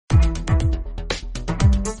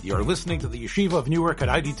You're listening to the Yeshiva of Newark at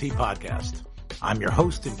IDT podcast. I'm your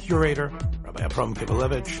host and curator, Rabbi Abram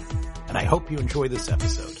Kivelevich, and I hope you enjoy this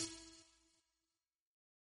episode.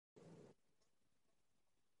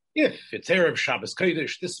 If it's Erev Shabbos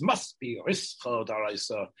Kodesh, this must be Rischa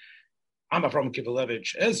Daraisa. I'm Abram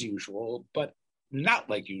Kivelevich, as usual, but not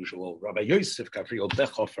like usual. Rabbi Yosef Gabriel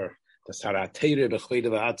Bechhofer, the Saratere Bechleide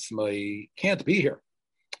V'atzmai, can't be here.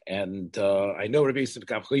 And I know Rabbi Yosef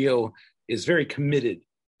Gabriel is very committed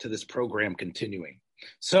to this program continuing.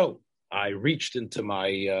 So I reached into my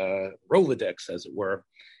Rolodex, as it were,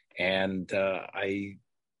 and on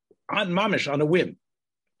a whim,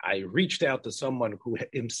 I reached out to someone who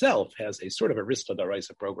himself has a sort of a Rischa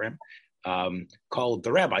Daraisa program called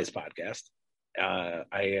the Rabbi's Podcast.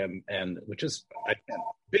 Which is a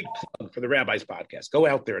big plug for the Rabbi's Podcast. Go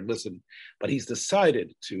out there and listen. But he's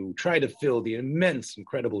decided to try to fill the immense,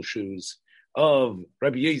 incredible shoes of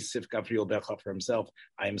Rabbi Yosef Gabriel Bechhofer himself.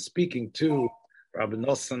 I am speaking to Rabbi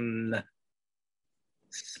Nosson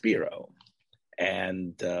Spero,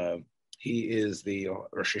 and he is the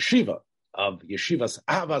Rosh Yeshiva of Yeshivas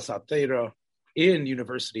Avas HaTorah in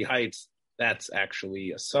University Heights. That's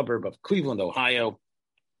actually a suburb of Cleveland, Ohio.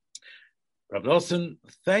 Rabbi Nosson,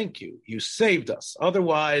 thank you. You saved us.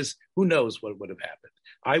 Otherwise, who knows what would have happened?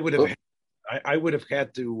 I would have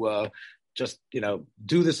had to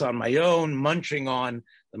do this on my own, munching on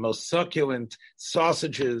the most succulent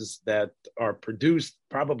sausages that are produced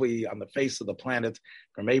probably on the face of the planet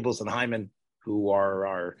from Abels and Hyman, who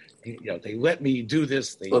are they let me do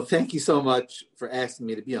this. Well, thank you so much for asking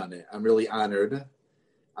me to be on it. I'm really honored.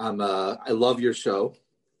 I love your show.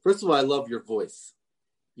 First of all, I love your voice.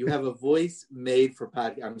 You have a voice made for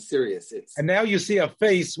podcast. I'm serious. And now you see a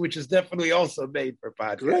face which is definitely also made for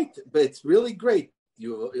podcast. Great, but it's really great.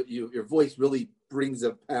 Your voice really brings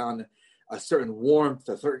upon a certain warmth,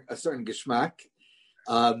 a certain geschmack.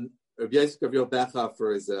 Rabbi Yosef Gabriel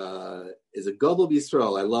Bechhofer is a global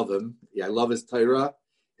Yisroel. I love him. Yeah, I love his Torah,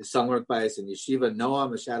 his songwork bias in yeshiva.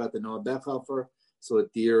 Noam, a shout out to Noam Bechhofer. So a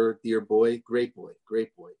dear boy, great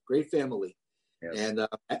family. Yes. And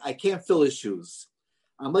I can't fill his shoes.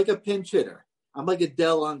 I'm like a pinch hitter. I'm like a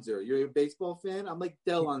Del Unzer. You're a baseball fan? I'm like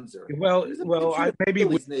Del Unzer. Well,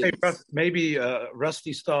 maybe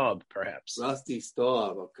Rusty Staub, perhaps. Rusty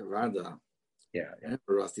Staub of Karanda. Yeah.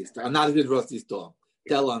 Rusty Staub. I'm not a good Rusty Staub.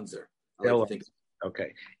 Del Unzer.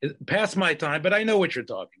 Okay. Past my time, but I know what you're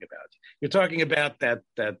talking about. You're talking about that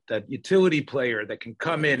utility player that can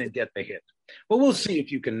come in and get the hit. Well, we'll see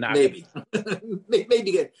if you can knock it.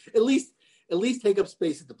 Maybe get at least take up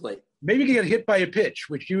space at the plate. Maybe you get hit by a pitch,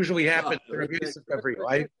 which usually happens.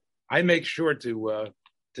 I make sure to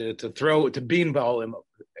beanball him.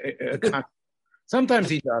 Sometimes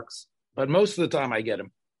he ducks, but most of the time I get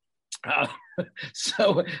him.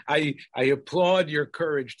 So I applaud your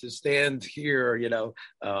courage to stand here,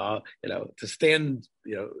 to stand,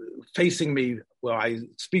 facing me while I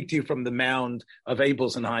speak to you from the mound of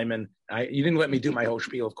Abels and Hyman. You didn't let me do my whole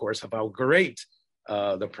spiel, of course, of how great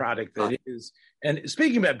the product that is. And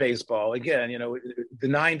speaking about baseball, again, the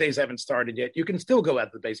 9 days haven't started yet. You can still go out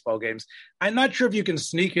to the baseball games. I'm not sure if you can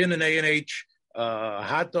sneak in an A&H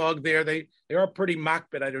hot dog there. They are pretty mock,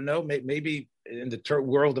 but I don't know. Maybe in the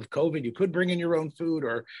world of COVID, you could bring in your own food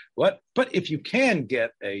or what. But if you can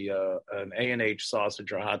get an A&H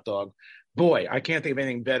sausage or a hot dog, boy, I can't think of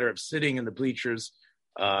anything better of sitting in the bleachers,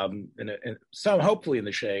 and some hopefully in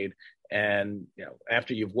the shade. And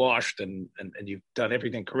after you've washed and you've done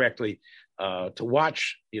everything correctly, to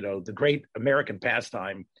watch the great American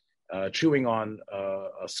pastime, chewing on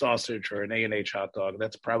a sausage or an A&H hot dog,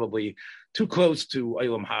 that's probably too close to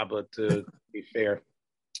Olam Haba to be fair,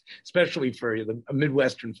 especially for a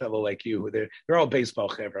Midwestern fellow like you. They're all baseball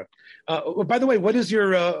chevra. By the way, what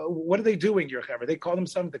are they doing, your chevra? They call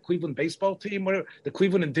themselves the Cleveland baseball team? What are the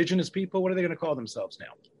Cleveland indigenous people? What are they going to call themselves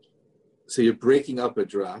now? So you're breaking up a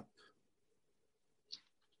drop.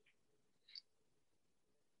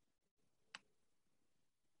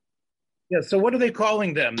 Yeah. So what are they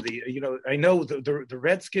calling them? I know the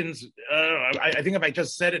Redskins. I think if I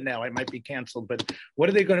just said it now, I might be canceled. But what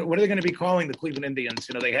are they going to be calling the Cleveland Indians?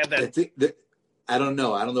 They have that. I don't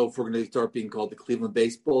know. I don't know if we're going to start being called the Cleveland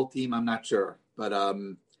baseball team. I'm not sure, but I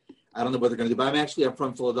don't know what they're going to do. But I'm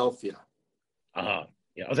from Philadelphia.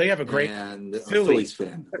 Yeah, they have a great and Phillies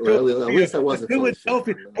fan. At least I was a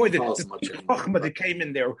Philadelphia. Boy, the Chachma that came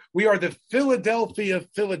in there. We are the Philadelphia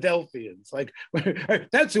Philadelphians. Like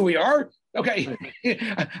that's who we are. Okay,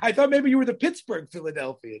 I thought maybe you were the Pittsburgh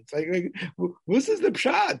Philadelphians. Like this is the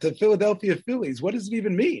pshat, the Philadelphia Phillies. What does it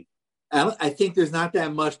even mean? I think there's not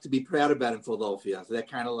that much to be proud about in Philadelphia. So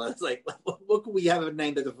that kind of like, what could we have a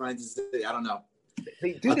name that defines the city? I don't know.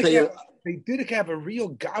 They I'll did tell you. they did have a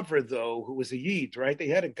real Gavra, though, who was a Yid, right? They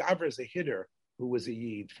had a Gavra as a hitter who was a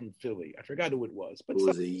Yid from Philly. I forgot who it was. But Who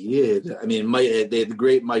was a Yid? I mean, they had the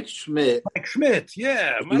great Mike Schmidt. Mike Schmidt,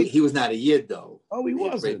 yeah. He was not a Yid, though. Oh, he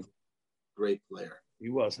wasn't. Great player. He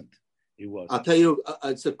wasn't. I'll tell you,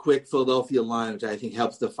 it's a quick Philadelphia line, which I think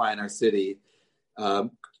helps define our city.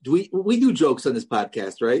 We do jokes on this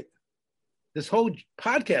podcast, right? This whole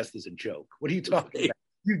podcast is a joke. What are you talking about?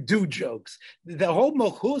 You do jokes. The whole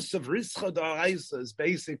mochus of Rischa D'Oraisa is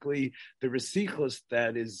basically the resichus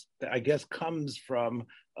that I guess, comes from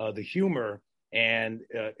the humor and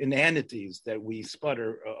inanities that we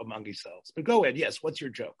sputter among ourselves. But go ahead. Yes, what's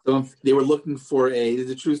your joke? So they were looking for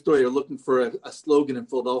it's a true story. They were looking for a slogan in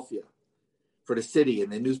Philadelphia for the city,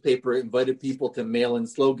 and the newspaper invited people to mail in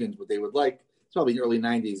slogans, what they would like. It's probably in the early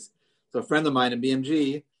 90s. So a friend of mine in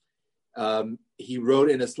BMG, he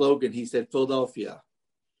wrote in a slogan, he said, Philadelphia,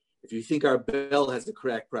 if you think our bell has a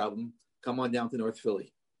crack problem, come on down to North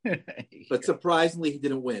Philly. But surprisingly, he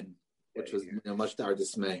didn't win, which was much to our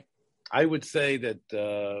dismay. I would say that,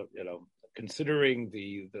 considering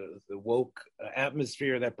the woke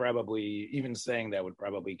atmosphere, that probably, even saying that would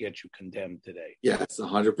probably get you condemned today. Yes,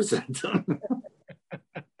 100%.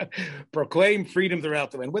 Proclaim freedom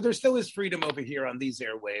throughout the land. Well, there still is freedom over here on these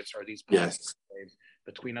airwaves or these waves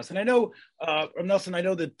between us. And I know, Nosson, I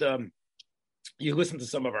know that you listen to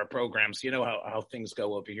some of our programs. You know how things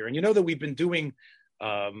go over here. And you know that we've been doing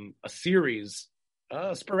a series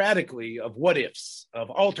sporadically of what ifs, of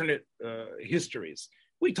alternate histories.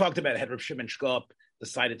 We talked about had Reb Shimon Shkop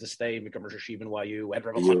decided to stay in Mekam Rosh Hashiva NYU, had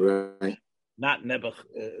Reb not Nebuch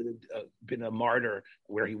been a martyr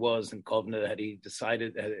where he was in Kovna, had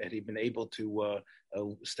he been able to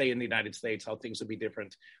stay in the United States, how things would be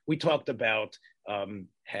different. We talked about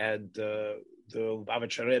had the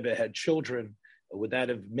Lubavitcher Rebbe had children, would that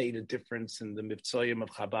have made a difference in the Mivtzoyim of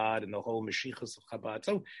Chabad and the whole Mashiachas of Chabad?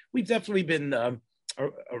 So we've definitely been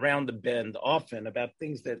around the bend often about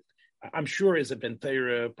things that I'm sure as a Ben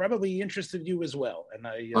Torah probably interested you as well. And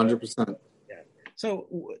 100%. Yeah.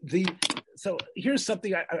 So here's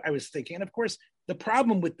something I was thinking. And of course, the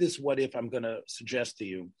problem with this what if I'm going to suggest to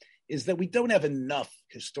you is that we don't have enough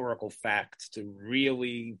historical facts to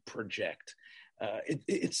really project.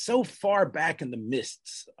 It's so far back in the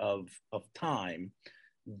mists of time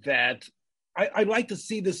that I like to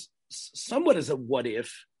see this somewhat as a what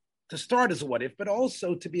if, to start as a what if, but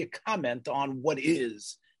also to be a comment on what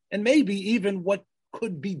is, and maybe even what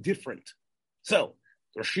could be different. So,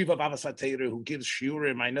 Rashiva Bavasatera, who gives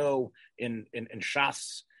shiurim, I know in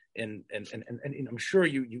Shas, and I'm sure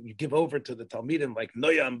you give over to the Talmidim like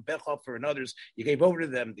Noyam, Bechofer, and others. You gave over to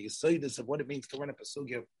them the yesodis of what it means to run a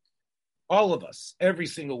pasugya. All of us, every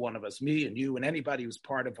single one of us, me and you, and anybody who's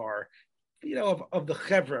part of our, of the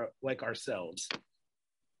chevra like ourselves.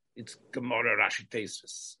 It's Gemara Rashi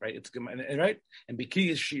Tesis, right? It's Gemara, right? And Biki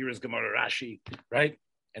is Shir is Gemara Rashi, right?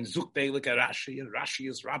 And Zukbei look at Rashi, and Rashi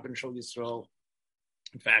is Rabban Shel Yisroel.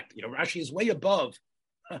 In fact, Rashi is way above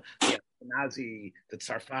the Nazi, the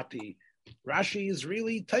Tzarfati. Rashi is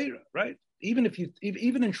really Torah, right? Even in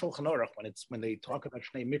Shulchan Aruch, when they talk about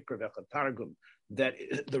Shnei Mikra V'Echad Targum, that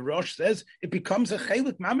the Rosh says it becomes a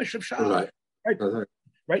chelik mamish of Shas,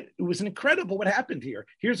 right? It was incredible what happened here.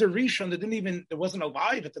 Here's a Rishon that wasn't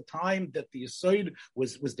alive at the time that the Yesod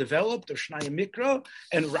was developed of Shnei Mikra,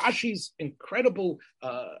 and Rashi's incredible,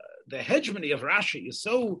 the hegemony of Rashi is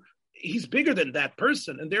so. He's bigger than that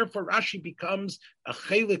person, and therefore Rashi becomes a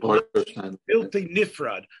chelik biltei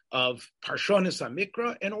nifrad of Parshonis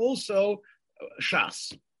HaMikra and also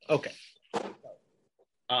Shas. Okay.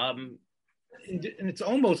 And it's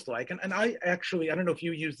almost like, and I don't know if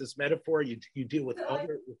you use this metaphor, you deal with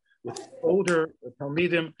older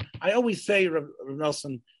Talmidim. I always say, Rav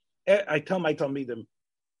Nosson, I tell my Talmidim,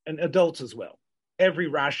 and adults as well, every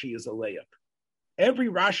Rashi is a layup. Every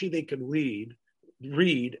Rashi they can read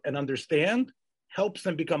and understand helps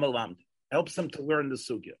them become a lamd, helps them to learn the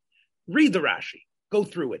sugya. Read the Rashi, go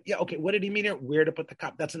through it. Yeah, okay, what did he mean here? Where to put the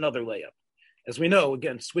cup? That's another layup. As we know,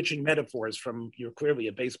 again, switching metaphors from, you're clearly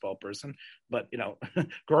a baseball person, but,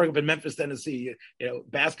 growing up in Memphis, Tennessee,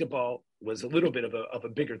 basketball was a little bit of a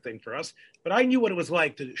bigger thing for us, but I knew what it was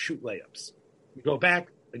like to shoot layups. You go back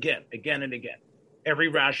again and again.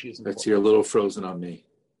 Every Rashi is important. That's your little frozen on me.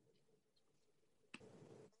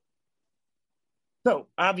 So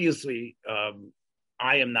obviously,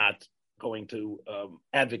 I am not going to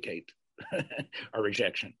advocate a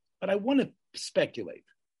rejection, but I want to speculate.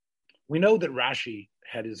 We know that Rashi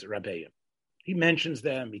had his Rabbeim. He mentions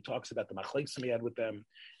them. He talks about the machleksim he had with them.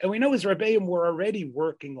 And we know his Rabbeim were already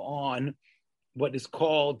working on what is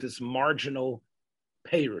called this marginal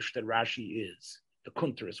perush that Rashi is. the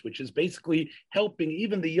Kunteres, which is basically helping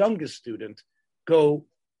even the youngest student go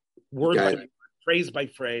word by word, phrase by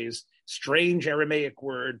phrase, strange Aramaic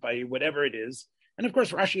word by whatever it is. And of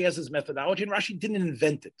course, Rashi has his methodology, and Rashi didn't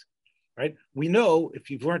invent it, right? We know if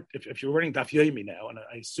you're learning Daf Yomi now, and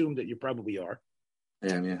I assume that you probably are.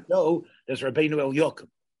 Yeah. No, there's Rabbeinu El-Yokim.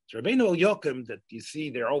 So Rabbeinu El-Yokim that you see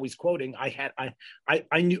they're always quoting.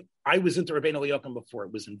 I knew I was into Rabbeinu El-Yokim before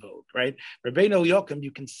it was in vogue, right? Rabbeinu El-Yokim,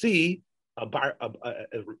 you can see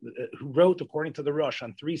who wrote according to the Rosh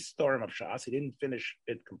on 3 Storim of Shas. He didn't finish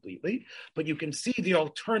it completely, but you can see the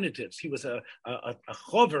alternatives. He was a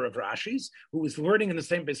chover of Rashi's who was learning in the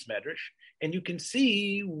same Beis Medrash, and you can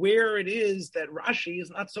see where it is that Rashi is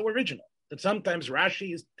not so original. That sometimes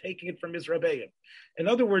Rashi is taking it from his Rabbeim. In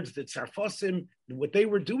other words, the Tzarfosim, what they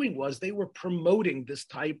were doing was they were promoting this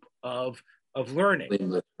type of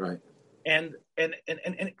learning, right? And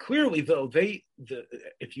clearly, though,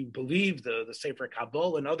 if you believe the Sefer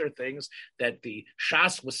Kabbalah and other things, that the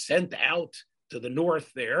Shas was sent out to the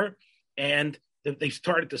north there, and they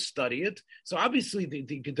started to study it. So obviously, the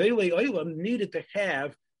Gedolei Olam needed to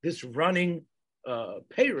have this running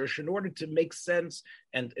Perush in order to make sense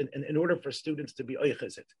and in order for students to be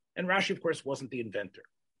oichezet. And Rashi, of course, wasn't the inventor.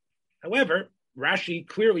 However, Rashi,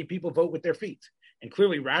 clearly people vote with their feet. And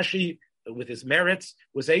clearly Rashi, with his merits,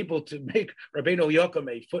 was able to make Rabbeinu El-Yokim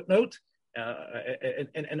a footnote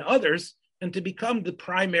and others, and to become the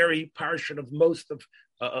primary parsha of most of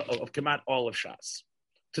Kemat all of Shas.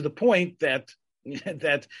 To the point that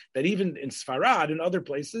even in Sfarad and other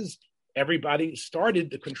places, everybody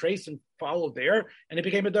started the Kunteres and followed there, and it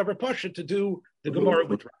became a davar pasha to do the Gemara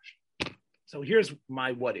with Rashi. So here's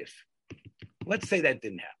my what if. Let's say that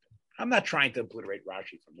didn't happen. I'm not trying to obliterate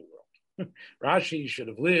Rashi from the world. Rashi should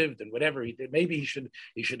have lived, and whatever he did, maybe he should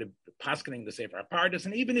have paskening the Sefer Apardas,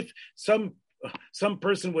 and even if some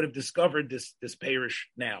person would have discovered this parish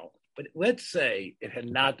now, but let's say it had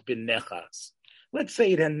not been nechas. Let's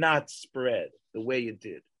say it had not spread the way it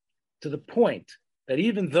did, to the point that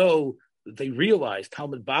even though they realized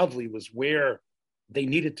Talmud Bavli was where they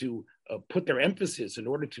needed to put their emphasis in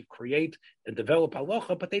order to create and develop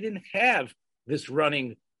halacha, but they didn't have this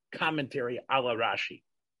running commentary a la Rashi.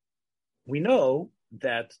 We know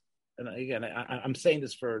that, and again, I'm saying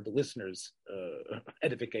this for the listeners'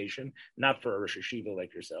 edification, not for a Rosh Yeshiva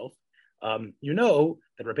like yourself. You know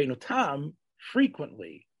that Rabbeinu Tam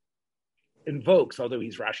frequently invokes, although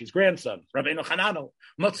he's Rashi's grandson, Rabbeinu Hanano,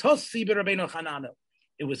 Matzossi Rabbeinu Hanano.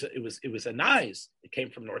 It was a nice. It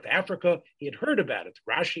came from North Africa. He had heard about it.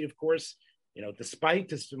 Rashi, of course,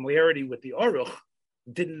 despite his familiarity with the Aruch,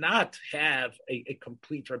 did not have a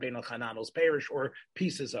complete Rabbeinu Hanano's parish or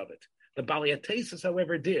pieces of it. The Baliatesis,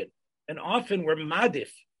 however, did, and often were madif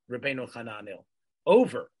Rabbeinu Hananel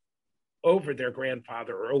over their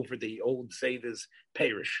grandfather or over the old Zayda's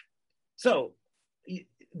parish. So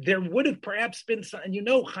there would have perhaps been some, and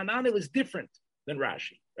Hananel is different than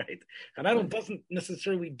Rashi, right? Hananel doesn't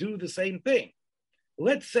necessarily do the same thing.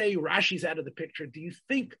 Let's say Rashi's out of the picture. Do you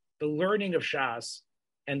think the learning of Shas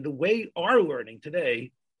and the way our learning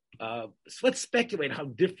today, so let's speculate how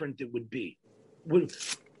different it would be. What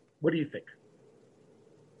do you think?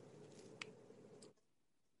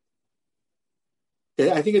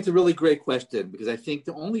 I think it's a really great question, because I think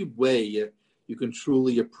the only way you can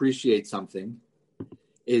truly appreciate something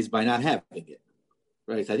is by not having it,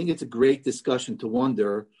 right? So I think it's a great discussion to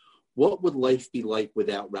wonder, what would life be like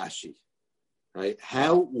without Rashi, right?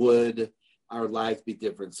 How would our lives be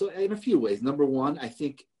different? So in a few ways. Number one, I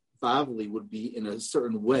think Bavli would be, in a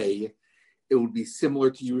certain way, it would be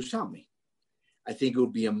similar to Yerushalmi. I think it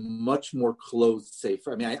would be a much more closed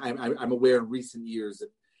sefer. I mean, I'm aware in recent years that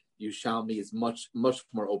Yerushalmi is much, much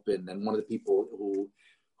more open, and one of the people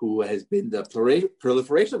who has been the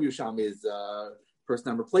proliferation of Yerushalmi is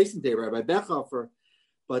person I'm replacing today, Rabbi Bechhofer.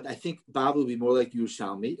 But I think Bavli would be more like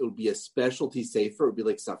Yerushalmi. It would be a specialty sefer. It would be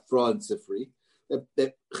like Safra and Sifri.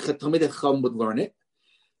 That Talmidei Chacham would learn it.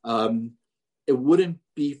 It wouldn't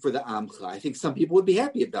be for the Amcha. I think some people would be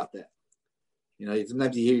happy about that.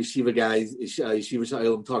 Sometimes you hear yeshiva guys, yeshiva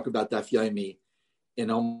sha'ilim talk about Daf Yomi in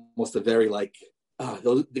almost a very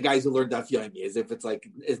the guys who learn Daf Yomi, as if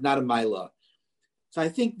it's not a Maila. So I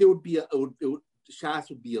think there would be Shas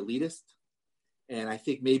would be elitist, and I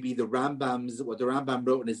think maybe what the Rambam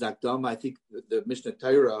wrote in his Akdama, I think the Mishnah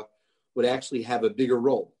Torah would actually have a bigger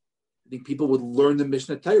role. I think people would learn the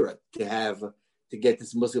Mishnah Torah to get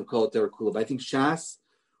this Muslim Kol Torah Kula. But I think Shas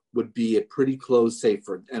would be a pretty close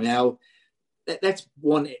sefer. And now that's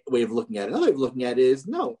one way of looking at it. Another way of looking at it is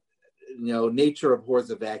nature abhors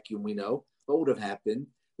a vacuum. We know what would have happened.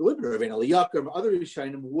 The women of Rabbeinu El-Yokim, other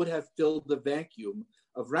Rishonim would have filled the vacuum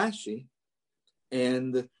of Rashi,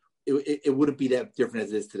 and it wouldn't be that different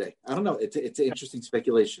as it is today. I don't know. It's an interesting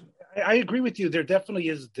speculation. I agree with you. There definitely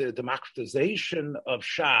is the democratization of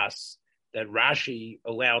Shas that Rashi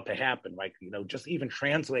allowed to happen. Like, just even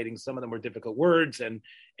translating some of the more difficult words and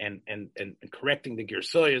correcting the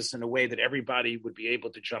Girsoyas in a way that everybody would be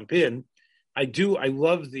able to jump in. I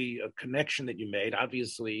love the connection that you made.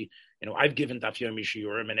 Obviously, I've given Daf Yomi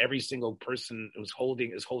Shiurim, and every single person is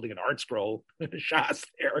holding an art scroll, Shas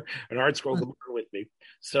there, an art scroll Gemara with me.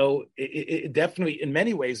 So it definitely, in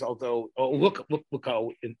many ways, although look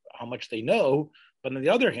how much they know, but on the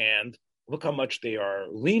other hand, look how much they are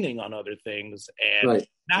leaning on other things and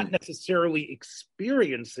not necessarily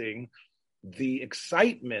experiencing the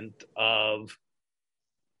excitement of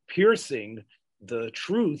piercing the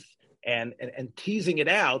truth and teasing it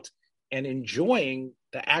out and enjoying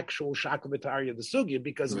the actual shakavatari of the sugya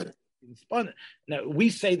because it's fun. Now, we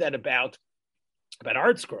say that about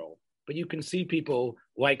Art Scroll, but you can see people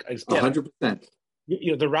like 100%.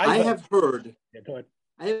 The right. I have heard. Yeah, go ahead.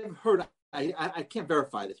 I have heard. I can't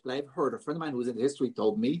verify this, but I have heard a friend of mine who was in history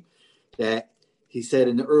told me that he said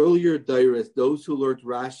in the earlier dairas, those who learned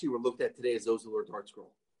Rashi were looked at today as those who learned Art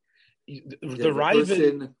Scroll.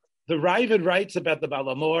 The Ravid writes about the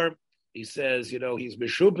Balamor. He says, he's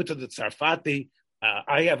Meshubah to the Tzarfati.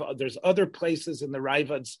 There's other places in the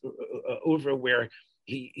Ravid's over where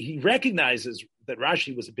he recognizes that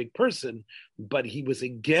Rashi was a big person, but he was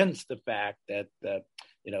against the fact that that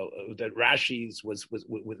Rashi's was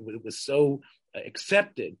so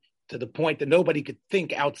accepted to the point that nobody could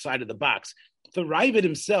think outside of the box. The Ravid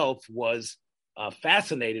himself was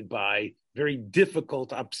fascinated by very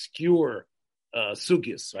difficult, obscure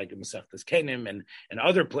sugyas, like in Masechtas Kenim and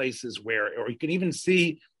other places or you can even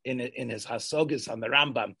see in his Hasogis on the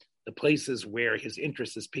Rambam, the places where his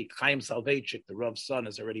interest is peaked. Chaim Soloveitchik, the Rav's son,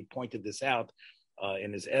 has already pointed this out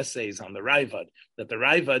in his essays on the Ravad, that the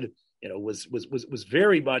Ravad, was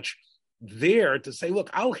very much there to say, look,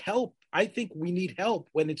 I'll help. I think we need help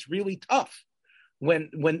when it's really tough. When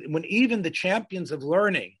even the champions of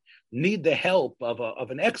learning need the help of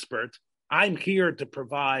an expert, I'm here to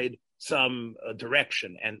provide some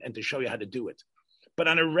direction and to show you how to do it. But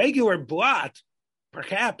on a regular blot,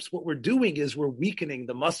 perhaps what we're doing is we're weakening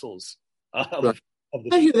the muscles of the.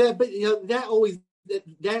 I hear that, but that always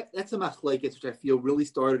that's a machlekes which I feel really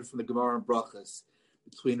started from the Gemara and Brachas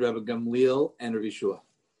between Rabbi Gamliel and Rabbi Yeshua.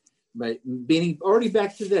 Right, meaning already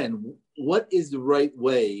back to then, what is the right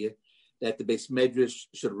way that the Beis Medrash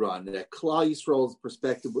should run? That Klal Yisrael's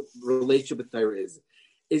perspective, relationship with Torah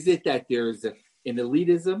is it that there's an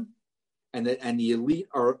elitism, and the elite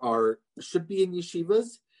are should be in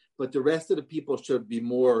yeshivas, but the rest of the people should be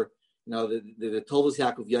more, the Tovos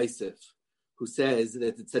Yaakov Yosef, who says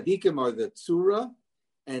that the tzaddikim are the tzura,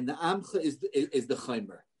 and the amcha is the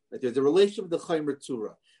chaimer. That there's a relationship with the chaimer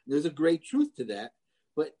tzura. And there's a great truth to that.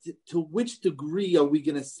 But to which degree are we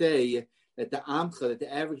going to say that the amcha, that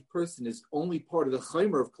the average person is only part of the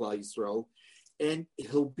chaimer of Klal Yisrael, and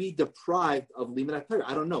he'll be deprived of limanat Torah?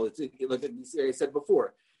 I don't know. It's like I said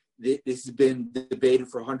before. This has been debated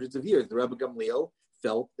for hundreds of years. The Rabbi Gamliel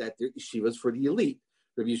felt that the yeshivas for the elite.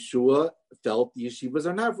 Rabbi Yeshua felt the yeshivas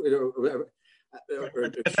are not.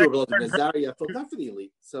 Nazaria felt not for the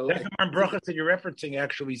elite. So the Gemara Brachas that you're referencing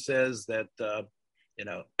actually says that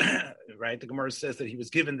right. The Gemara says that he was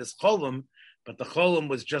given this cholim, but the cholim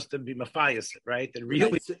was just to be mafayas, right? That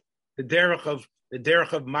really the derech of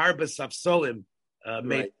marbas afsolim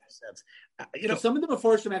made sense. So some of the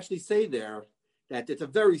Mefarshim actually say there that it's a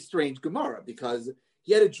very strange Gemara because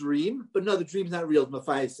he had a dream, but no, the dream's not real. It's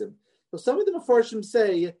mafayasim. So some of the Mefarshim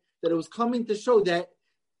say that it was coming to show that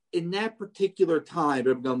in that particular time,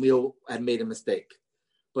 Rabbi Gamliel had made a mistake.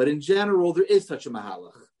 But in general, there is such a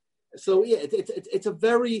mahalach. So yeah, it's a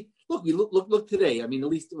very look today. I mean, at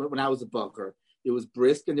least when I was a bunker, it was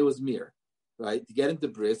brisk and it was mir, right? To get into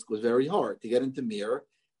brisk was very hard. To get into mir,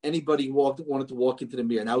 anybody wanted to walk into the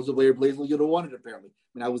mir, and that was the way Blaze Yoda wanted. Apparently,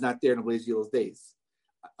 I mean, I was not there in Blaze Yoda's days.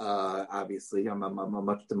 Obviously, I'm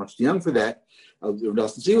much too young for that.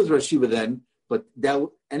 Nosson was Rashiva then, but that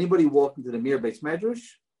anybody walked into the mir Beis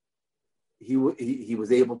Medrash, he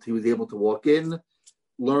was able to walk in,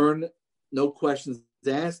 learn, no questions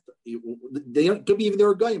asked. They could be even there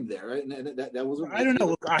were goyim there, right? And that was. I don't know.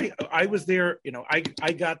 Look, I was there.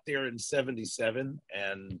 I got there in '77,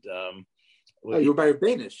 and you were by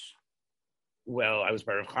Rabbanish. Well, I was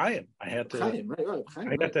by Rav Chaim. I had to. Chaim, right.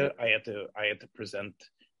 I had to present.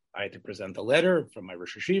 I had to present a letter from my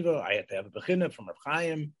Rosh Hashiva. I had to have a bechina from Rav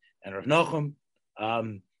Chaim and Rav Nochem.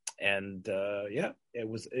 And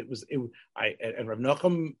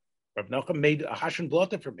Rav Nochem made a Hashem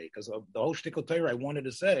blotter for me because of the whole shtickle Torah I wanted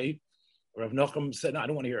to say Rav Nochem said, no, I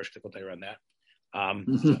don't want to hear a shtickle Torah on that.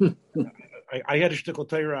 So I had a shtickle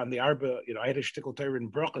Torah on the Arba, I had a shtickle Torah in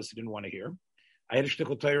Brachas he didn't want to hear. I had a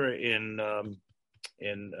shtickle Torah in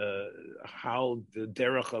how the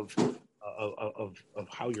derech of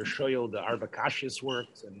how your shoyel, the Arba Kashis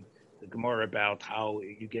works, and the Gemara about how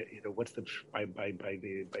you get, what's the by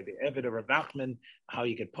the Eved of Rav Nachman, how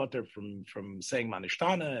you get potter from saying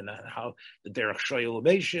Manishtana, and how the derech shoyel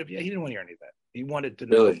Beishiv. Yeah, he didn't want to hear any of that. He wanted to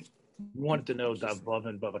know. Really? He wanted to know Dav Vav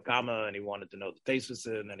and Bava Kama, and he wanted to know the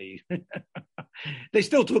Tesusin, and he. They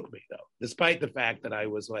still took me though, despite the fact that I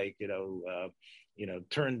was like,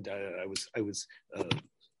 turned. I was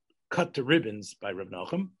cut to ribbons by Rav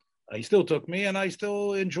Nochem. He still took me, and I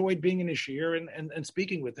still enjoyed being in his shir and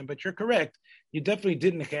speaking with him. But you're correct; you definitely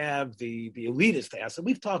didn't have the elitist ass. And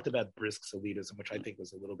we've talked about Brisk's elitism, which I think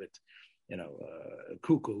was a little bit,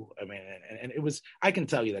 cuckoo. I mean, and it was. I can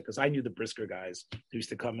tell you that because I knew the Brisker guys who used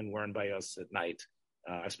to come and learn by us at night.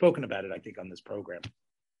 I've spoken about it, I think, on this program,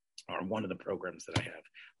 or one of the programs that I have,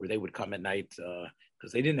 where they would come at night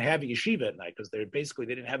because they didn't have a yeshiva at night because they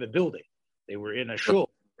didn't have a building. They were in a shul.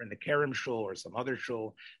 In the Kerem shul or some other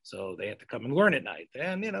shul, so they had to come and learn at night.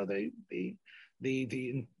 And the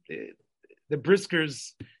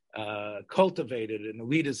Briskers cultivated an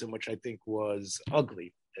elitism which I think was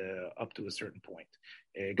ugly up to a certain point.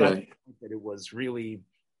 It got to the point that it was really,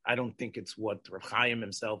 I don't think it's what Rav Chaim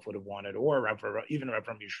himself would have wanted, or even Rav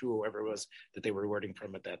Yeshua, whoever it was that they were learning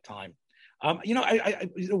from at that time.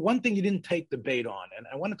 One thing you didn't take the bait on, and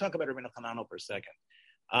I want to talk about Rabbeinu Hanano for a second.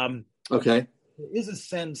 Okay. There is a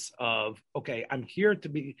sense of, okay, I'm here to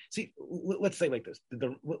be, see, let's say like this.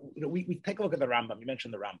 We take a look at the Rambam. You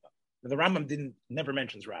mentioned the Rambam. The Rambam never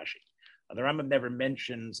mentions Rashi. The Rambam never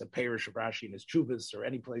mentions a parish of Rashi in his Chuvas or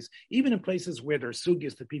any place, even in places where there are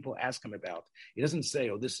sugyas that people ask him about. He doesn't say,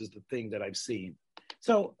 oh, this is the thing that I've seen.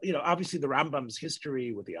 So, obviously the Rambam's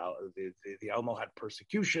history with the Almohad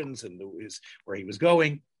persecutions and where he was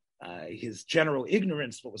going, his general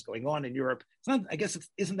ignorance of what was going on in Europe.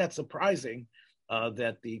 Isn't that surprising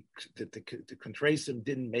that the Kunteres-Had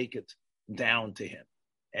didn't make it down to him?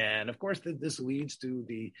 And of course, this leads to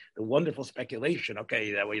the wonderful speculation.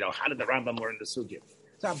 Okay, how did the Rambam learn the sugya?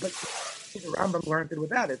 So, but the Rambam learned it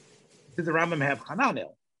without it. Did the Rambam have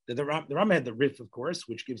Hananel? The Rambam had the Rif, of course,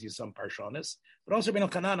 which gives you some parshonis, but also Rabbeinu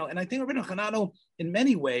Hanano. And I think Rabbeinu Hanano, in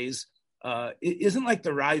many ways, it isn't like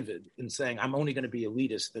the Ravid in saying I'm only going to be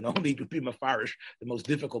elitist and only to be mafarish the most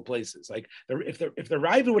difficult places. Like if the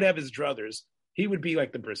Ravid would have his druthers, he would be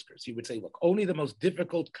like the Briskers. He would say, look, only the most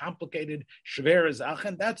difficult, complicated shver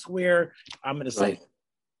zachen. That's where I'm going to say.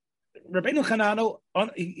 Right. Rabbeinu Hanano,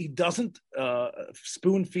 he doesn't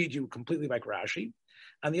spoon feed you completely like Rashi.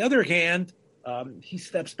 On the other hand, he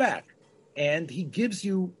steps back and he gives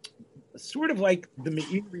you sort of like the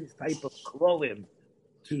Meiri's type of klolim,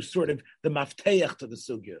 to sort of the mafteach to the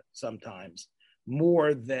sugya sometimes,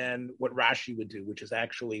 more than what Rashi would do, which is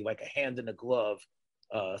actually like a hand in a glove,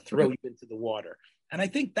 throw you into the water. And I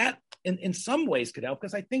think that in some ways could help,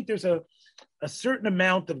 because I think there's a certain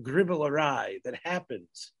amount of gribble arai that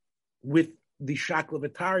happens with the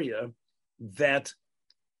shaklavataria that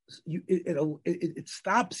it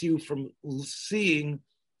stops you from seeing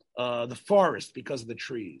the forest because of the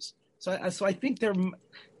trees. So I think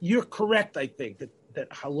you're correct. I think that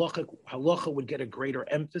halacha would get a greater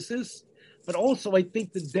emphasis, but also I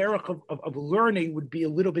think the derech of learning would be a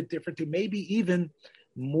little bit different too. Maybe even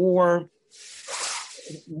more.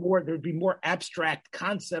 There'd be more abstract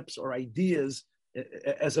concepts or ideas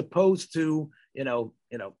as opposed to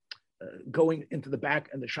going into the back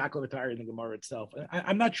and the shaklavataria in the Gemara itself.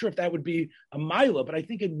 I'm not sure if that would be a mila, but I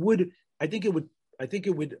think it would. I think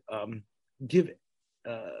it would give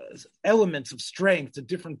elements of strength to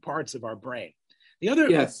different parts of our brain. The other,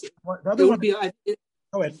 yes, the other one.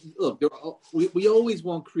 Go ahead. Look, we always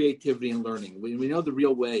want creativity in learning. We know the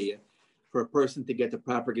real way for a person to get the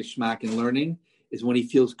proper geschmack in learning is when he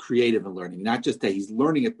feels creative in learning. Not just that he's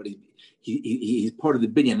learning it, but he's part of the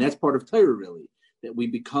binyan. That's part of Torah, really. That we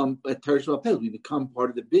become at Torah Shabbat, we become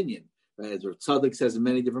part of the binyan, right? As Tzaddik says in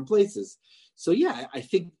many different places. So yeah, I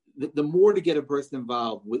think the more to get a person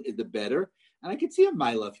involved with, the better. And I could see a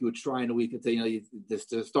mila if you were trying a week and say, just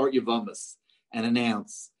to start your Vamas and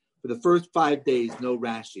announce for the first 5 days, no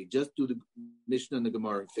Rashi, just do the Mishnah and the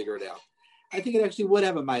Gemara and figure it out. I think it actually would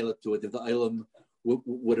have a mila to it if the Ilam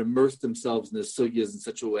would immerse themselves in the sugyas in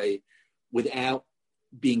such a way without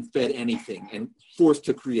being fed anything and forced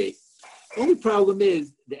to create. The only problem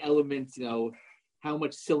is the elements, how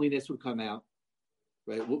much silliness would come out,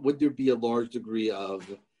 right? Would there be a large degree of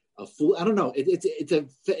fool? I don't know.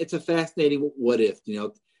 It's a fascinating what if,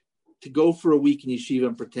 to go for a week in yeshiva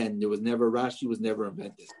and pretend Rashi was never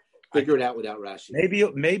invented. Figure it out without Rashi.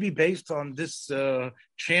 Maybe based on this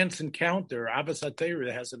chance encounter, Abbas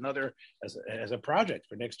HaTorah has a project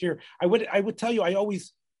for next year. I would tell you, I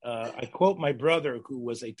quote my brother, who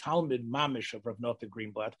was a Talmud Mamish of Rav Nota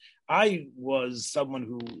Greenblatt. I was someone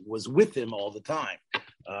who was with him all the time.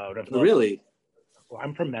 Really? Well,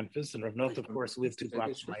 I'm from Memphis, and Rav Nota, of course, lived 2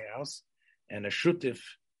 blocks from my house, and a shutif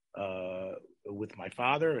with my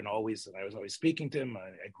father, and I was always speaking to him.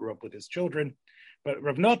 I grew up with his children. But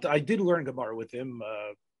Rav Nota, I did learn Gemara with him,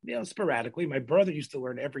 sporadically. My brother used to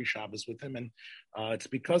learn every Shabbos with him, and it's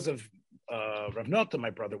because of Rav Nota,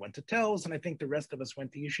 my brother went to Telz, and I think the rest of us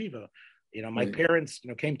went to yeshiva. My parents,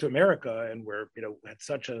 came to America and had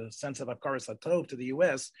such a sense of hakaras hatov to the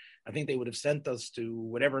U.S. I think they would have sent us to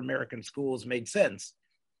whatever American schools made sense.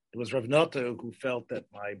 It was Rav Nota who felt that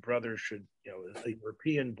my brother should, a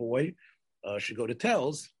European boy, should go to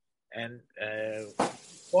Telz, and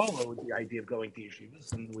followed the idea of going to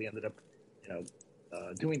yeshivas, and we ended up,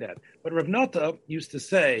 doing that. But Rav Nota used to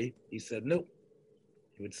say, he said, no.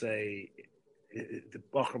 He would say,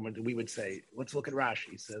 we would say, let's look at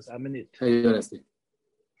Rashi. He says, I'm in it.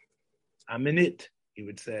 I'm in it. He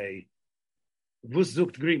would say, Vus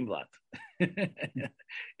zukt Greenblatt.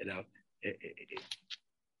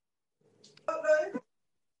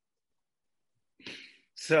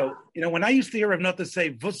 So, when I used to hear Rav Nota say,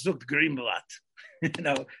 Vus zukt Greenblatt, it's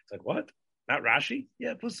like, what? Not Rashi?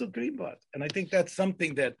 Yeah, Vus zukt Greenblatt. And I think that's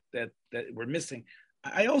something that we're missing.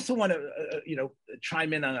 I also want to,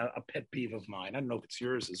 chime in on a pet peeve of mine. I don't know if it's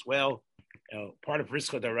yours as well. Part of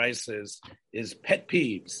Riska Daraisa is pet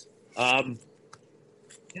peeves.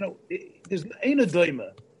 There's ain't a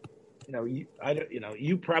doima.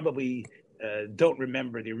 You probably don't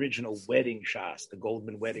remember the original wedding Shas, the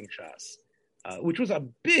Goldman wedding Shas, which was a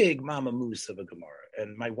big mama moose of a Gemara.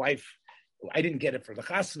 And my wife, I didn't get it for the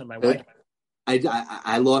chasana. My wife,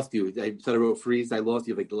 I lost you. I said I wrote freeze. I lost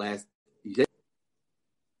you like the last.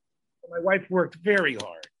 My wife worked very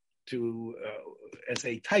hard as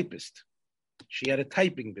a typist. She had a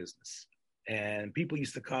typing business, and people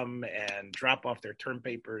used to come and drop off their term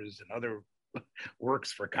papers and other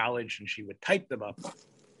works for college, and she would type them up.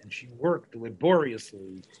 And she worked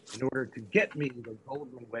laboriously in order to get me the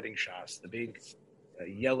Goldman wedding Shas, the big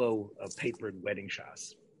yellow papered wedding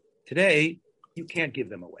Shas. Today, you can't give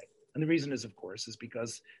them away. And the reason is, of course, is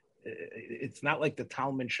because it's not like the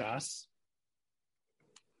Talmud Shas.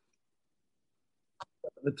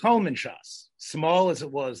 The Talmud Shas, small as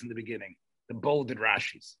it was in the beginning, the bolded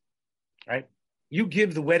Rashis, right? You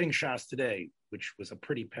give the wedding Shas today, which was a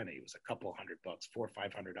pretty penny. It was a couple $100, $400 or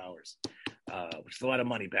 $500, which is a lot of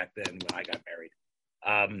money back then when I got married.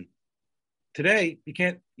 Today, you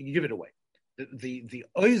give it away. The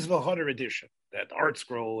Oiz V'Hodar edition, that Art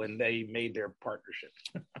Scroll, and they made their partnership.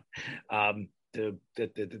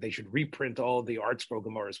 That they should reprint all the Art Scroll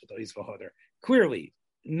Gemaras with Oiz V'Hodar. Clearly,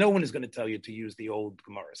 no one is going to tell you to use the old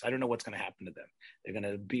Gemaras. I don't know what's going to happen to them. They're going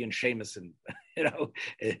to be in Sheamus and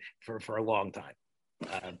for a long time.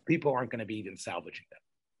 People aren't going to be even salvaging them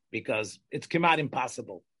because it's come out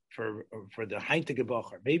impossible for the Heintige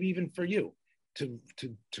Bocher, maybe even for you, to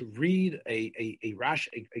read a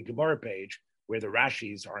Gemara page where the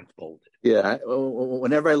Rashis aren't bolded. Yeah,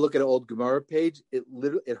 whenever I look at an old Gemara page,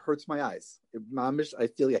 it hurts my eyes. I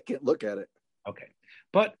feel like I can't look at it. Okay.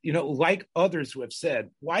 But, like others who have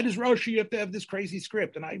said, why does Rashi have to have this crazy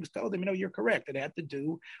script? And I was telling them, you're correct. It had to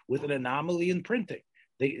do with an anomaly in printing.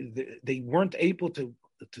 They weren't able to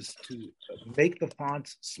make the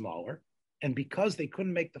fonts smaller. And because they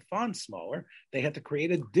couldn't make the font smaller, they had to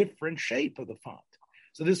create a different shape of the font.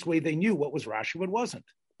 So this way they knew what was Rashi, what wasn't.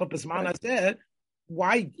 But Bismana said,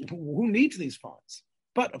 who needs these fonts?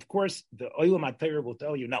 But, of course, the Olam HaTorah will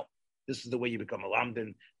tell you, no. This is the way you become a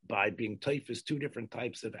lamdan, by being typhus, 2 different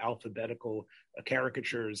types of alphabetical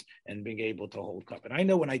caricatures and being able to hold cup. And I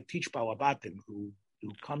know when I teach Balabatim who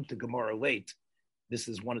come to Gemara late, this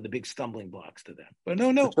is one of the big stumbling blocks to them. But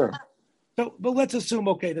no. Sure. So, but let's assume,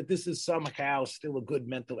 okay, that this is somehow still a good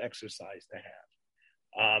mental exercise to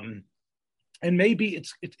have. And maybe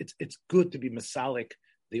it's good to be Masalik,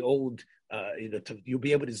 the old, you'll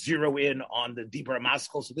be able to zero in on the Dibra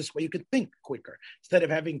Maskal, so this way you can think quicker. Instead of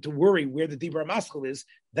having to worry where the Dibra Maskal is,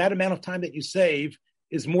 that amount of time that you save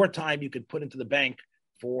is more time you could put into the bank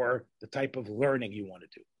for the type of learning you want to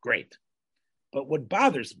do. Great. But what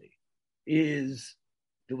bothers me is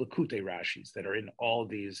the Likutei Rashis that are in all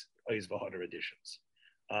these Oiz V'Hodar editions.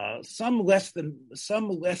 Some less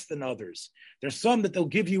than others. There's some that they'll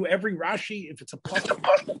give you every Rashi, if it's a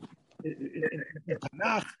pasuk in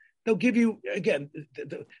Tanakh, they'll give you, again,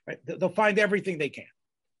 they'll find everything they can.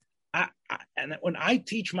 And when I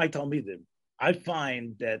teach my Talmidim, I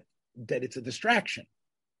find that it's a distraction.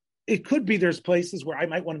 It could be there's places where I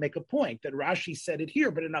might want to make a point that Rashi said it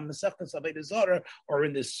here, but in Masechtas Avodah Zarah or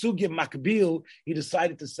in the Sugya Makbil, he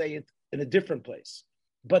decided to say it in a different place.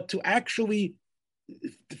 But to actually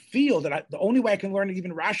feel that the only way I can learn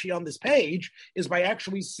even Rashi on this page is by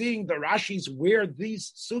actually seeing the Rashis where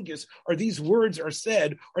these sugyas or these words are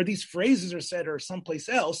said or these phrases are said or someplace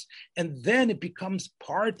else, and then it becomes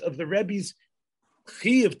part of the Rebbe's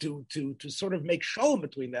chiyuv to sort of make shalom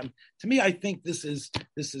between them. To me, I think this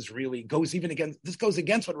is really goes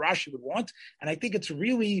against what Rashi would want, and I think it's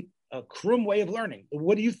really a krum way of learning.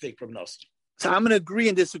 What do you think from Nosson? So I'm going to agree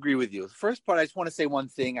and disagree with you. The first part, I just want to say one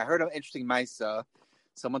thing. I heard an interesting Maisa.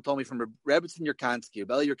 Someone told me from Rebbetzin Yerkansky,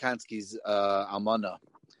 Bella Yerkansky's almana,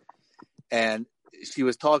 and they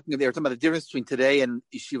were talking about the difference between today and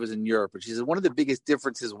yeshivas in Europe. And she said one of the biggest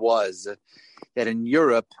differences was that in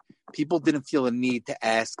Europe, people didn't feel a need to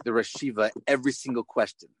ask the Rosh Yeshiva every single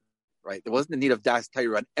question, right? There wasn't a need of Das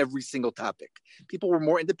Torah on every single topic. People were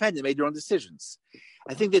more independent, made their own decisions.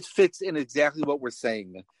 I think this fits in exactly what we're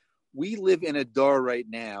saying. We live in a door right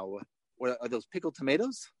now. What are those pickled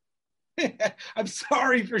tomatoes? I'm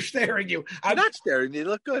sorry for staring you. I'm not staring. They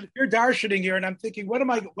look good. You're darshaning here, and I'm thinking,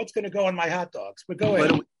 what's going to go on my hot dogs? But go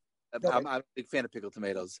ahead. I'm a big fan of pickled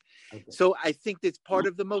tomatoes. Okay. So I think that's part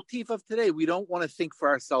of the motif of today. We don't want to think for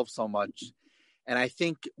ourselves so much. And I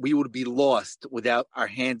think we would be lost without our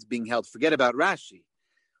hands being held. Forget about Rashi.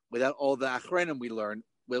 Without all the achronim we learn,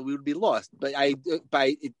 well, we would be lost. But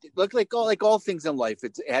it looks like all things in life.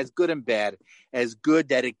 It has good and bad. It has good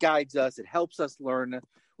that it guides us. It helps us learn.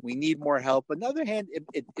 We need more help. On the other hand,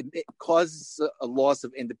 it causes a loss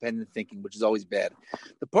of independent thinking, which is always bad.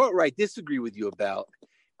 The part where I disagree with you about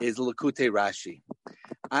is Likutei Rashi.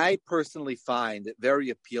 I personally find it very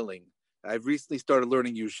appealing. I've recently started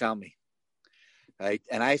learning Yerushalmi, right?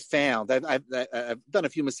 And I found I've done a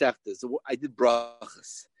few Masechtas. I did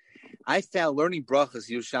brachas. I found learning brachas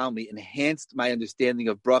Yerushalmi enhanced my understanding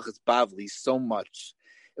of brachas Bavli so much.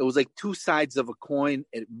 It was like two sides of a coin.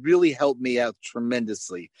 It really helped me out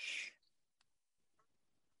tremendously.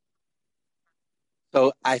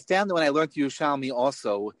 So I found that when I learned Yerushalmi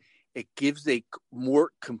also, it gives a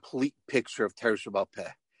more complete picture of Torah Sheba'al Peh.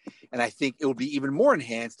 And I think it would be even more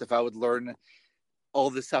enhanced if I would learn all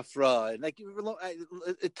the Safra. And like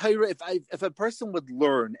if a person would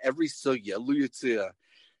learn every sugya,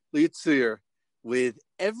 Liyitzir, with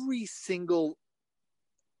every single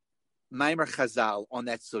Maimer Chazal on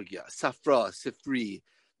that sugya, Safra, Sifri,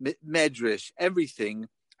 Medrash, everything,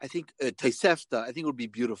 I think Tosefta, I think it would be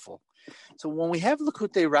beautiful. So when we have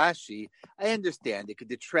Likutei Rashi, I understand it could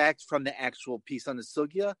detract from the actual piece on the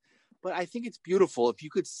sugya, but I think it's beautiful if you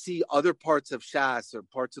could see other parts of Shas or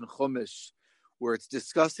parts in Chumash where it's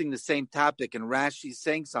discussing the same topic and Rashi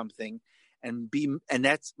saying something, and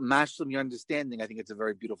that's mashlim your understanding. I think it's a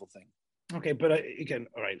very beautiful thing. Okay, but again,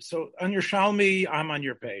 all right. So on your Shalmi, I'm on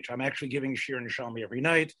your page. I'm actually giving Shir and Shalmi every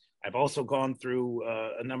night. I've also gone through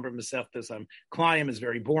a number of Masechtas. Klayim is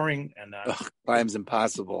very boring, and Klayim's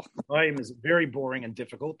impossible. Klayim is very boring and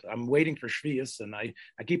difficult. I'm waiting for Shvius, and I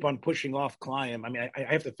keep on pushing off Klayim. I mean, I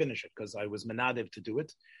have to finish it because I was menadev to do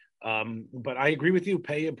it. But I agree with you.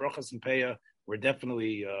 Peah, Brachas, and Peah were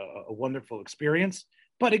definitely a wonderful experience.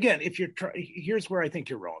 But again, here's where I think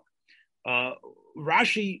you're wrong.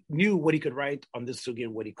 Rashi knew what he could write on this sugya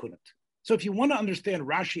and what he couldn't. So if you want to understand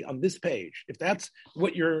Rashi on this page, if that's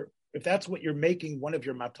what you're making one of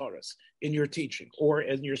your mataras in your teaching or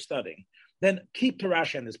in your studying, then keep to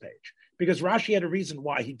Rashi on this page, because Rashi had a reason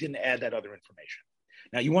why he didn't add that other information.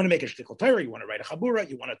 Now, you want to make a shtickle Torah, you want to write a chabura,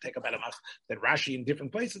 you want to take about that Rashi in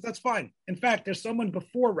different places, that's fine. In fact, there's someone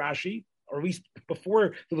before Rashi, or at least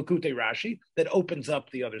before the Likutei Rashi, that opens up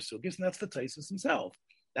the other sugyas, and that's the Tosfos himself.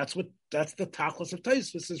 That's the tachlis of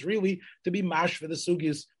Tosfos, is really to be mash for the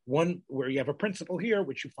sugyas, one where you have a principle here,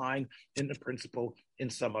 which you find in the principle in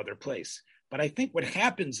some other place. But I think what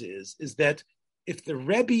happens is that if the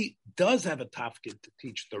Rebbe does have a tafkid to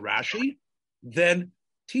teach the Rashi, then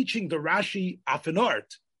teaching the Rashi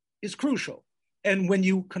afinart is crucial. And when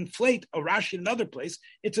you conflate a Rashi in another place,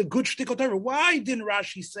 it's a good shtickle Torah. Why didn't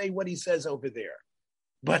Rashi say what he says over there?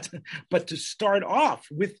 But to start off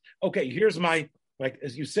with, okay, here's my, like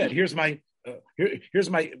as you said, here's my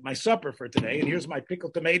supper for today, and here's my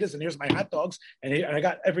pickled tomatoes, and here's my hot dogs, and I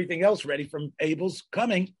got everything else ready from Abel's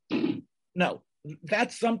coming. No,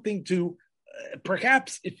 that's something to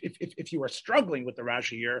perhaps if you are struggling with the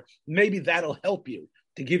Rashi here, maybe that'll help you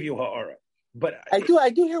to give you ha'ara. But I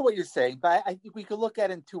do hear what you're saying, but I think we could look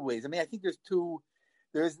at it in two ways. I mean, I think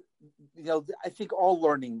I think all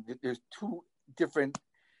learning, there's two different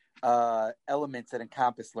elements that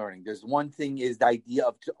encompass learning. There's one thing is the idea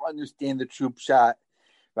of to understand the true pshat,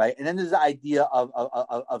 right? And then there's the idea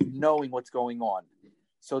of knowing what's going on.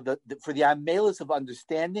 So for the amelis of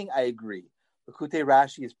understanding, I agree. The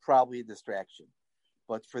Kunteres-Rashi is probably a distraction.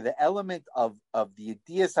 But for the element of the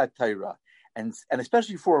idea satira, and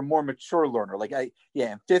especially for a more mature learner, like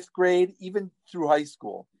in fifth grade, even through high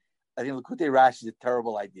school, I think the Kunteres-Rashi is a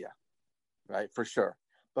terrible idea, right? For sure.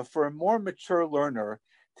 But for a more mature learner,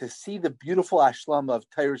 to see the beautiful ashlam of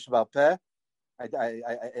Torah Sheba'al Peh, I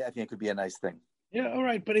think it could be a nice thing. Yeah, all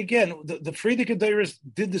right. But again, the Friedrich Adairis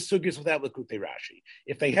did the sugyas without Likutei Rashi.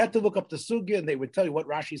 If they had to look up the sugya and they would tell you what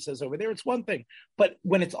Rashi says over there, it's one thing. But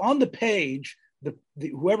when it's on the page,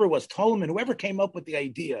 whoever was Tolman, whoever came up with the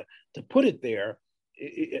idea to put it there,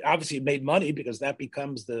 obviously it made money because that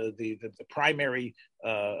becomes the primary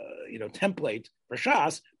template for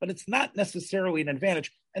Shas, but it's not necessarily an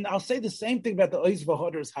advantage. And I'll say the same thing about the Oiz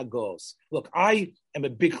V'Hoders Hagos. Look, I am a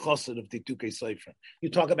big chassid of the Tukei Seifrim. You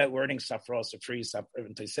talk about learning Safra, Safri, Safra,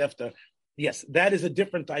 and Tosefta. Yes, that is a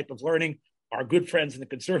different type of learning. Our good friends in the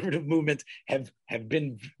conservative movement have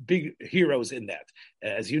been big heroes in that.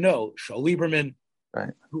 As you know, Shel Lieberman,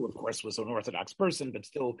 right, who of course was an Orthodox person, but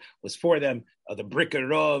still was for them. The Bricker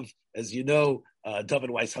Rov, as you know, David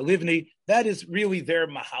Weiss Halivni. That is really their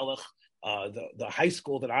mahalach. The high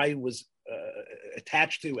school that I was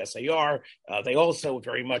attached to, SAR, they also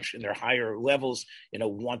very much in their higher levels,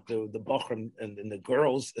 want the bochum and the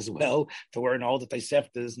girls as well to learn all the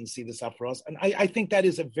Toseftas and see the Safros. And I think that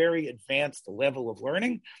is a very advanced level of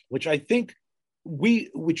learning, which I think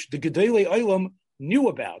which the Gedolei Olam knew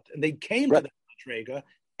about, and they came to the Trega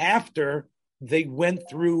after they went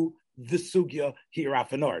through the sugya here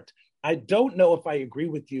Afanort. I don't know if I agree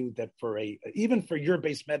with you that even for your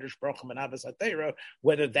base medrash bracham and avos atera,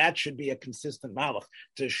 whether that should be a consistent malach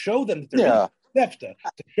to show them that there is nefta,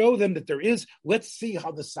 to show them that there is. Let's see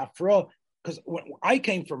how the safra, because I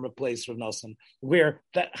came from a place from Nosson where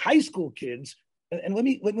the high school kids, and let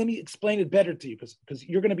me explain it better to you because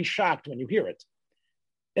you're going to be shocked when you hear it.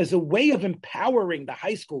 As a way of empowering the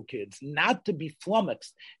high school kids not to be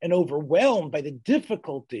flummoxed and overwhelmed by the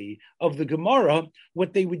difficulty of the Gemara,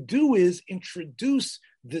 what they would do is introduce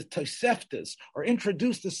the Toseftas or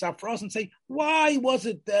introduce the Safras and say, why was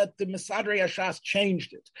it that the Mesadrei Shas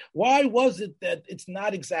changed it? Why was it that it's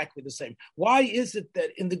not exactly the same? Why is it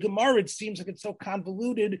that in the Gemara it seems like it's so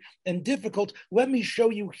convoluted and difficult? Let me show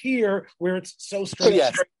you here where it's so straight.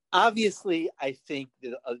 Yes. Obviously, I think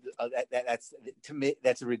that's to me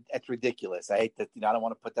that's ridiculous. I hate that. I don't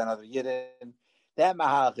want to put that other yid in. That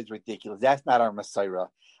mahalach is ridiculous. That's not our Messiah.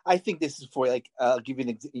 I think this is for I'll give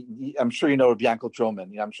you an. I'm sure you know Rabbi Yankel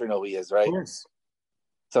Troman. I'm sure you know who he is, right? Of course.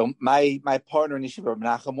 So my partner in Yeshiva,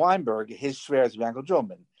 Menachem Weinberg, his shver is Rabbi Yankel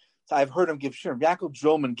Troman. So I've heard him give shir. Rabbi Yankel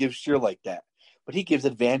Troman gives shir like that, but he gives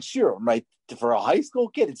advanced shir. Right? For a high school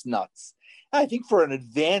kid, it's nuts. I think for an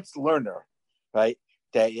advanced learner, right?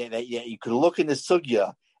 That you could look in the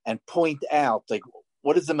sugya and point out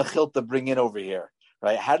what does the mechilta bring in over here,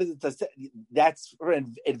 right? How does it? That's for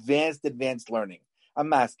advanced learning.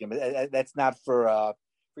 I'm asking, that's not for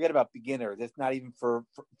forget about beginner. That's not even for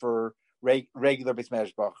regular base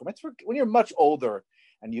medrash brachum. It's for when you're much older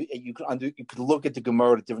and you could look at the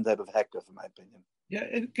Gemara at a different type of hekuf, in my opinion. Yeah,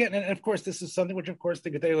 and of course, this is something which, of course, the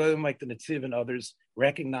Gedolei, like the Netziv and others,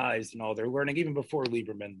 recognized in all their learning, even before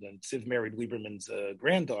Lieberman. And Netziv married Lieberman's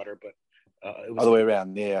granddaughter, but it was all the way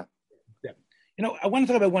around. Yeah. I want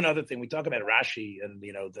to talk about one other thing. We talk about Rashi and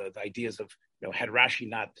the ideas of had Rashi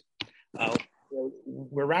not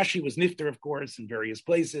where Rashi was nifter, of course, in various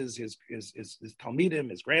places. His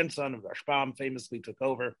Talmidim, his grandson of Rashbam, famously took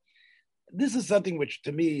over. This is something which,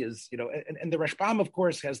 to me, is and the Rashbam, of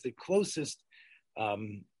course, has the closest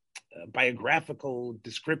biographical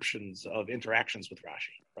descriptions of interactions with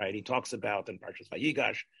Rashi, right? He talks about in Parshas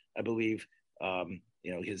Vayigash, I believe,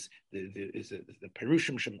 his the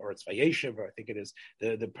Perushim Shem or it's Vayeshev, or I think it is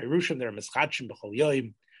the Perushim there, Mischatshim B'chol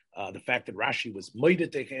Yoim, the fact that Rashi was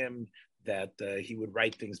moided to him, that he would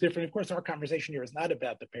write things different. Of course, our conversation here is not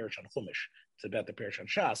about the Perush on Chumash; it's about the Perush on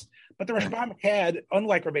Shas. But the Rashbam had,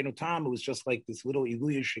 unlike Rabbeinu Tam, who was just like this little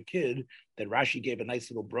Iluyish kid that Rashi gave a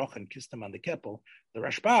nice little broch and kissed him on the keppel. The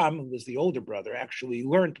Rashbam, who was the older brother, actually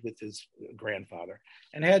learned with his grandfather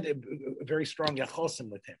and had a very strong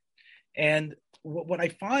yachosim with him. And what I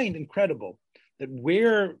find incredible, that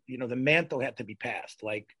where the mantle had to be passed,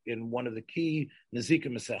 like in one of the key Nezika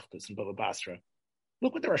Masechtas in Bava Basra.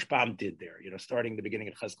 Look what the Rashbam did there, starting the beginning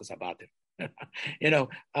of Cheskas Habatim.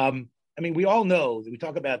 We all know, we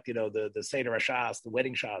talk about, the Seder Shas, the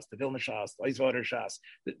wedding Shas, the Vilna Shas, the Yisroel-with Shas.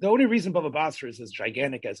 The only reason Bava Basra is as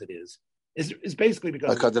gigantic as it is is basically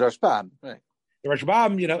because of the Rashban, right? The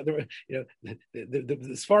Rashbam,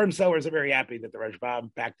 the Sfarim sellers are very happy that the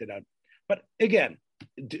Rashbam backed it up. But again,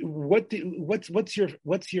 what's your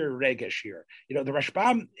regesh here? The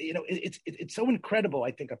Rashbam, it's so incredible.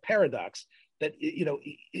 I think a paradox that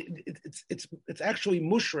it's actually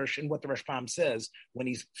mushrash in what the Rashbam says when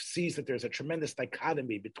he sees that there's a tremendous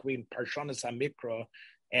dichotomy between Parshanas HaMikra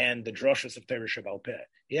and the droshes of Torah Sheval Peh.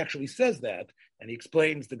 He actually says that, and he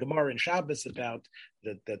explains the Gemara in Shabbos about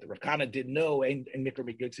that the Rav Kana didn't know and Mikra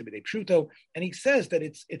Migyotze B'dei Pshuto, and he says that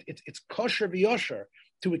it's kosher v'yosher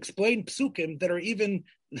to explain psukim that are even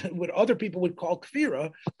what other people would call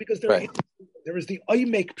kfira, because there is the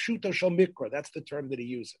oimek pshuto shel mikra. That's the term that he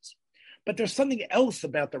uses. But there's something else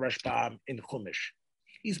about the Rashbam in Chumash.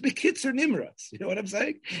 He's bekitzer nimras. You know what I'm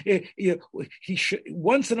saying? He should,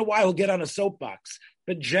 once in a while he'll get on a soapbox,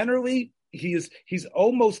 but generally he's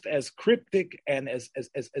almost as cryptic and as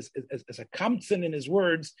a kamtzin in his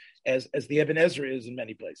words as the Eben Ezra is in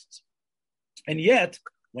many places. And yet,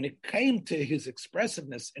 when it came to his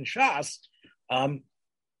expressiveness in Shas, do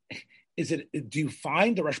you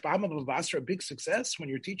find the Rashbam of Basra a big success when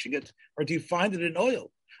you're teaching it, or do you find it in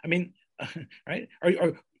oil? I mean, right?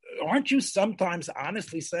 Aren't you sometimes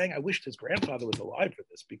honestly saying, "I wished his grandfather was alive for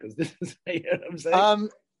this," because this is, you know what I'm saying?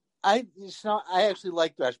 I actually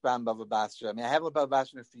like Rashbam Bava Basra. I mean, I haven't Bava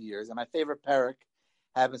Basra for years, and my favorite parak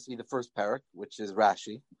happens to be the first parak, which is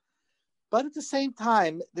Rashi. But at the same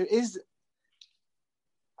time, there is,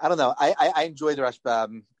 I don't know. I enjoy the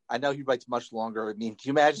Rashbam. I know he writes much longer. I mean, can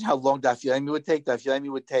you imagine how long Daf Yomi would take? Daf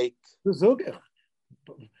Yomi would take,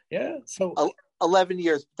 yeah, so 11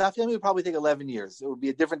 years. Daf Yomi would probably take 11 years. It would be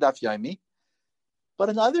a different Daf Yomi. But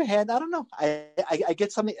on the other hand, I don't know. I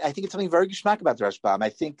get something. I think it's something very geschmack about the Rashbam. I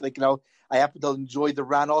think, I happen to enjoy the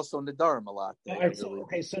Ran also in the Durham a lot.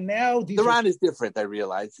 So now the Ran is different. I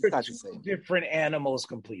realize it's not the same. Different animals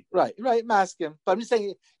completely. Right. Masking. But I'm just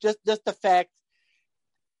saying, just the fact.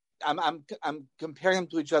 I'm comparing them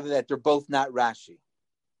to each other that they're both not Rashi.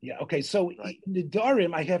 Yeah. Okay. So in the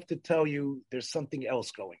Darim, I have to tell you, there's something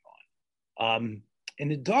else going on. In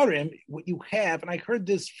the Darim, what you have, and I heard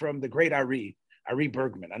this from the great Ari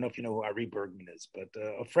Bergman. I don't know if you know who Ari Bergman is, but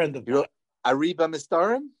a friend of mine. Ari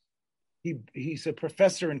Bamistarim? He's a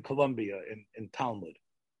professor in Columbia in Talmud.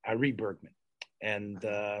 Ari Bergman, and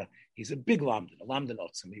he's a big Lamdan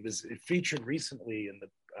Nosson. He was featured recently in the.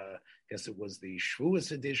 I guess it was the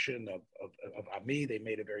Shavuos edition of Ami. They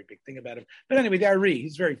made a very big thing about him. But anyway, the Ari,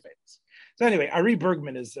 he's very famous. So anyway, Ari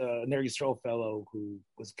Bergman is a Ner Yisrael fellow who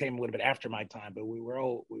came a little bit after my time, but we were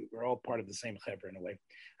all part of the same chevra in a way.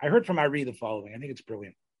 I heard from Ari the following. I think it's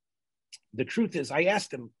brilliant. The truth is, I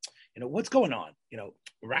asked him, what's going on?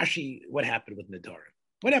 Rashi, what happened with Nadarim?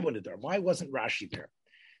 What happened with Nadarim? Why wasn't Rashi there?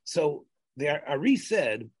 So Ari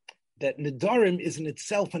said that Nadarim is in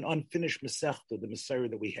itself an unfinished Masechta, the Messiah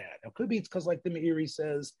that we had. Now, could be it's because, like the Meiri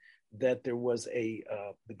says, that there was the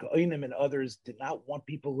Gaonim and others did not want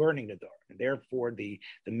people learning Nadarim, and therefore the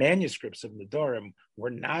manuscripts of Nadarim were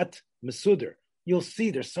not Mesuder. You'll see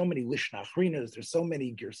there's so many Lishna Achrinas, there's so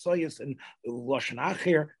many Girsoyas and Lashon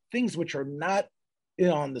Acher, things which are not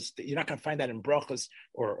on the. You're not going to find that in Brachos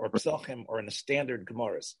or Psachim or in the standard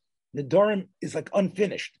Gemaras. Nadarim is like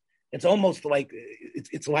unfinished. It's almost like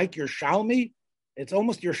it's like your Shalmi. It's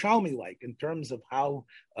almost your Shalmi like in terms of how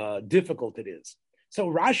difficult it is. So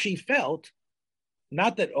Rashi felt,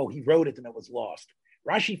 not that he wrote it and it was lost.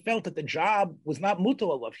 Rashi felt that the job was not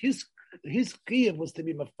mutal alav. His chiyuv was to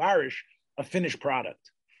be mafarish, a finished product,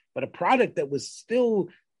 but a product that was still,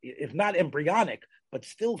 if not embryonic, but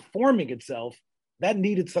still forming itself. That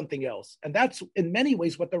needed something else, and that's in many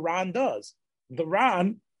ways what the Ran does. The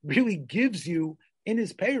Ran really gives you in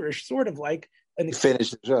his parish, sort of like an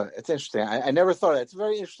finished. Sure. It's interesting. I never thought of that. It's a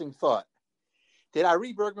very interesting thought. Did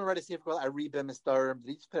Ari Bergman write a sefer called Ari B'Mistarim?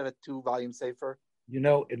 Did he put a 2-volume sefer?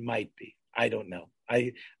 It might be. I don't know.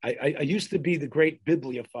 I used to be the great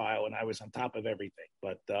bibliophile, and I was on top of everything.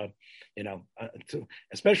 But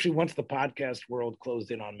especially once the podcast world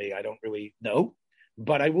closed in on me, I don't really know.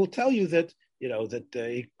 But I will tell you that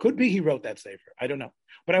it could be he wrote that sefer. I don't know.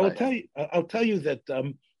 But I will tell you. I'll tell you that.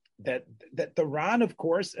 That the Ran, of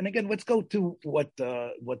course, and again, let's go to what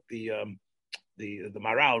the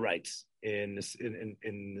Maral writes in the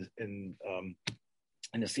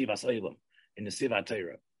Sivas Olam, in the Sivat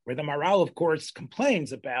Torah, where the Maral, of course,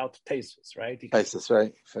 complains about Tesis, right? Tesis,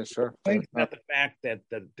 right, for sure. Complains about the fact that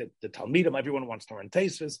the Talmidim, everyone wants to learn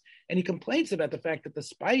Tesis, and he complains about the fact that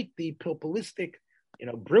despite the pilpulistic,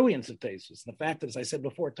 brilliance of Tesis, and the fact that, as I said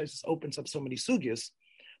before, Tesis opens up so many sugyas.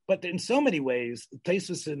 But in so many ways,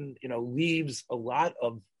 Taisus leaves a lot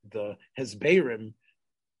of the Hezberim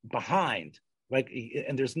behind,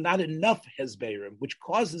 and there's not enough hesberim, which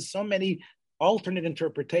causes so many alternate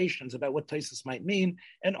interpretations about what Taisus might mean,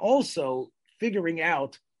 and also figuring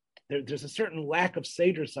out there's a certain lack of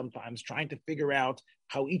seder sometimes, trying to figure out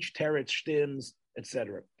how each teretz stems,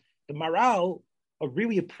 etc. The Maral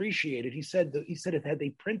really appreciated. He said if had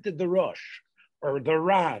they printed the Rosh or the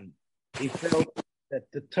Ran, he felt that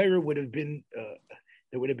the Torah would have been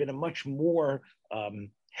there would have been a much more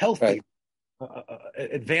healthy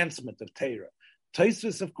advancement of Torah.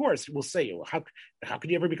 Taisus, of course, will say, well, how could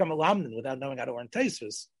you ever become a lamdan without knowing how to learn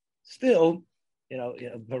Taisus? Still,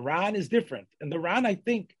 the Ran is different. And the Ran, I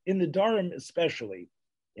think, in the Dharam especially,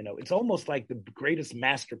 it's almost like the greatest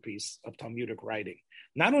masterpiece of Talmudic writing.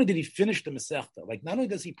 Not only did he finish the Masechta, not only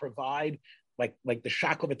does he provide like the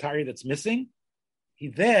Shakla that's missing, he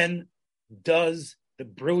then does the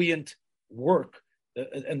brilliant work,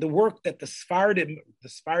 and the work that the Sephardi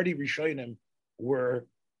Rishonim were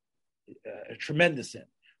tremendous in,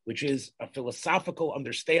 which is a philosophical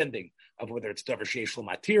understanding of whether it's Davar Sheish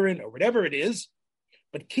L'Matirin or whatever it is,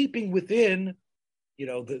 but keeping within,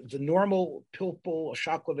 the normal pilpul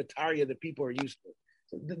shakla v'tarya that people are used to.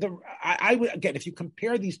 So I would, again, if you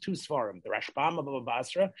compare these two svarim, the Rashbam of Bava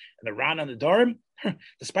Basra and the Ran on the Dharam,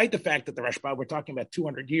 despite the fact that the Rashbam, we're talking about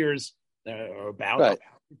 200 years or about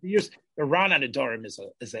 50 years, the Ran on the Dharam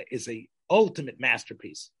is a ultimate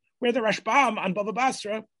masterpiece. Where the Rashbam on Bava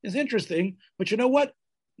Basra is interesting, but you know what?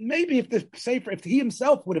 Maybe if he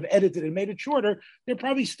himself would have edited and made it shorter, there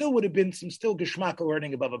probably still would have been some geschmack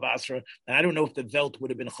learning above Bava Basra, and I don't know if the Welt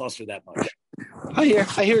would have been chosser that much. I hear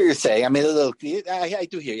what you're saying. I mean, look, I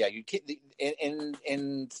do hear. Yeah, you can't,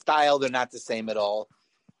 in style, they're not the same at all.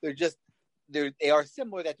 They are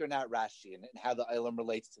similar that they're not Rashi and how the Ilam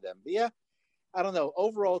relates to them. But yeah, I don't know.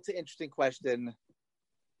 Overall, it's an interesting question.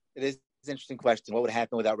 It is. It's an interesting question. What would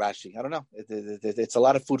happen without Rashi? I don't know. It's a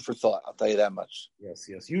lot of food for thought. I'll tell you that much. Yes.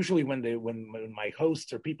 Usually, when my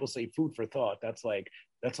hosts or people say food for thought, that's like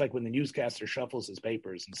when the newscaster shuffles his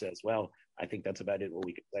papers and says, "Well, I think that's about it. What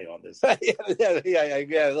we can say on this."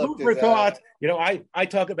 yeah. Look, food for thought. I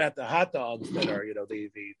talk about the hot dogs that are,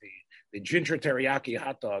 the ginger teriyaki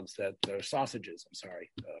hot dogs that are sausages. I'm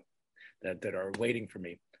sorry, that are waiting for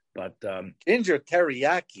me. But ginger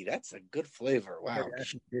teriyaki, that's a good flavor. Wow.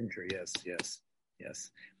 Ginger, yes.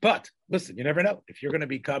 But listen, you never know. If you're going to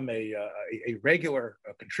become a regular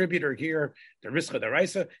contributor here to Rischa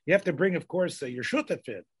D'Oraisa, you have to bring, of course, your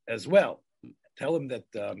shutafit as well. Tell him that,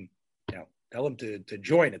 tell him to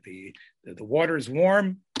join it. The water is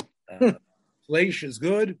warm. Fleish is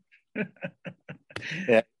good.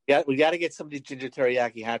 Yeah, we got to get some of these ginger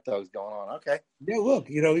teriyaki hot dogs going on. Okay. Yeah, look,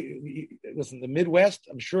 listen, the Midwest,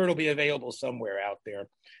 I'm sure it'll be available somewhere out there.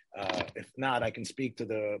 If not, I can speak to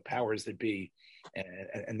the powers that be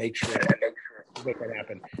and make sure to make that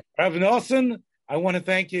happen. Rav Nosson, I want to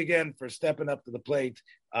thank you again for stepping up to the plate.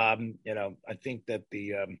 I think that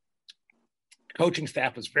the coaching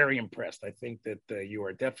staff was very impressed. I think that you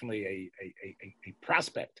are definitely a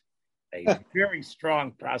prospect. A very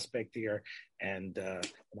strong prospect here, and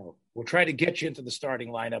we'll try to get you into the starting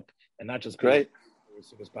lineup and not just great as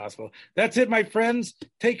soon as possible. That's it, my friends.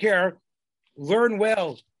 Take care, learn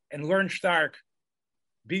well, and learn stark.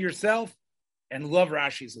 Be yourself, and love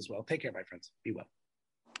Rashi's as well. Take care, my friends. Be well.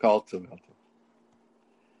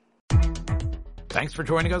 Thanks for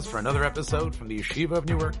joining us for another episode from the Yeshiva of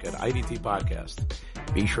Newark at IDT Podcast.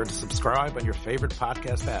 Be sure to subscribe on your favorite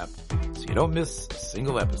podcast app so you don't miss a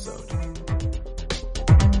single episode.